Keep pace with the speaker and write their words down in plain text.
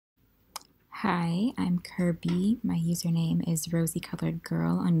Hi, I'm Kirby. My username is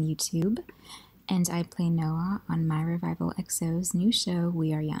rosycoloredgirl on YouTube, and I play Noah on MyRevivalXO's new show,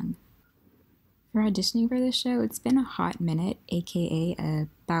 We Are Young. For auditioning for this show, it's been a hot minute, aka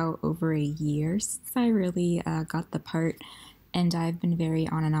about over a year since I really got the part, and I've been very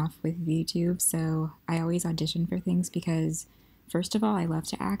on and off with YouTube, so I always audition for things because, first of all, I love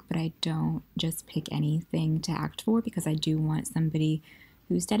to act, but I don't just pick anything to act for because I do want somebody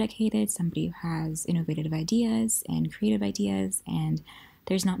who's dedicated, somebody who has innovative ideas and creative ideas, and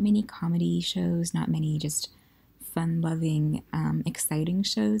there's not many comedy shows, not many just fun-loving, exciting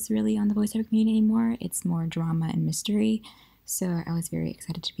shows really on the voiceover community anymore. It's more drama and mystery. So I was very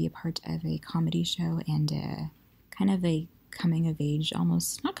excited to be a part of a comedy show and kind of a coming of age,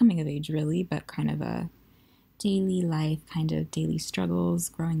 almost not coming of age really, but kind of a daily life, kind of daily struggles,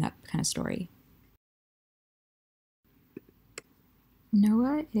 growing up kind of story.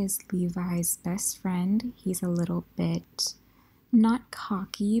 Noah is Levi's best friend. He's a little bit not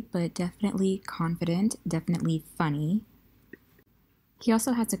cocky, but definitely confident, definitely funny. He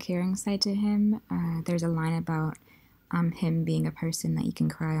also has a caring side to him. There's a line about him being a person that you can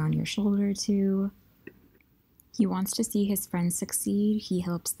cry on your shoulder to. He wants to see his friends succeed. He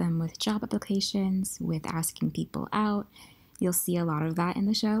helps them with job applications, with asking people out. You'll see a lot of that in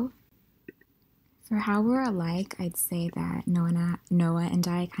the show. For how we're alike, I'd say that Noah and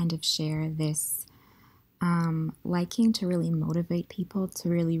I kind of share this liking to really motivate people, to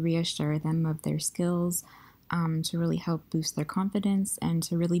really reassure them of their skills, to really help boost their confidence, and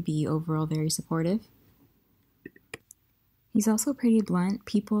to really be overall very supportive. He's also pretty blunt.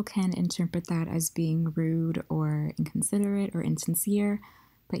 People can interpret that as being rude or inconsiderate or insincere,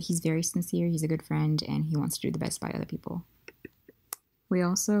 but he's very sincere, he's a good friend, and he wants to do the best by other people. We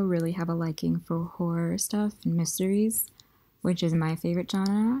also really have a liking for horror stuff and mysteries, which is my favorite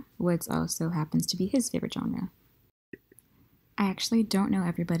genre, which also happens to be his favorite genre. I actually don't know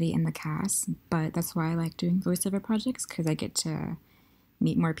everybody in the cast, but that's why I like doing voiceover projects, because I get to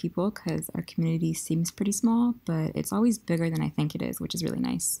meet more people, because our community seems pretty small, but it's always bigger than I think it is, which is really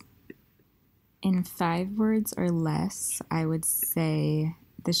nice. In 5 words or less, I would say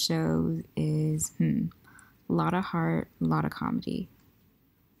the show is a lot of heart, a lot of comedy.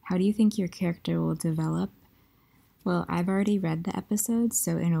 How do you think your character will develop? Well, I've already read the episodes,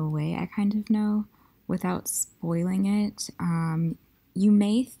 so in a way I kind of know. Without spoiling it, you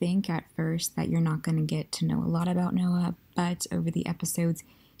may think at first that you're not going to get to know a lot about Noah, but over the episodes,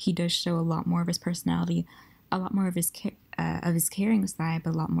 he does show a lot more of his personality, a lot more of his caring side, but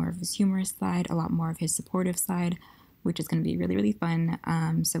a lot more of his humorous side, a lot more of his supportive side, which is going to be really, really fun.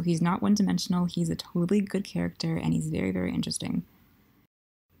 So he's not one-dimensional. He's a totally good character, and he's very, very interesting.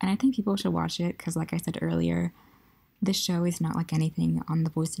 And I think people should watch it because, like I said earlier, this show is not like anything on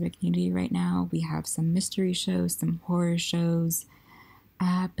the voiceover community right now. We have some mystery shows, some horror shows,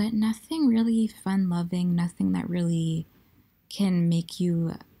 but nothing really fun-loving, nothing that really can make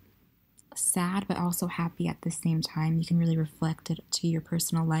you sad but also happy at the same time. You can really reflect it to your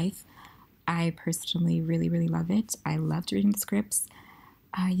personal life. I personally really, really love it. I loved reading the scripts.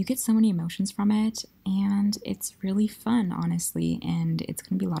 You get so many emotions from it, and it's really fun, honestly, and it's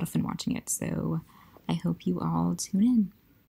going to be a lot of fun watching it, so I hope you all tune in.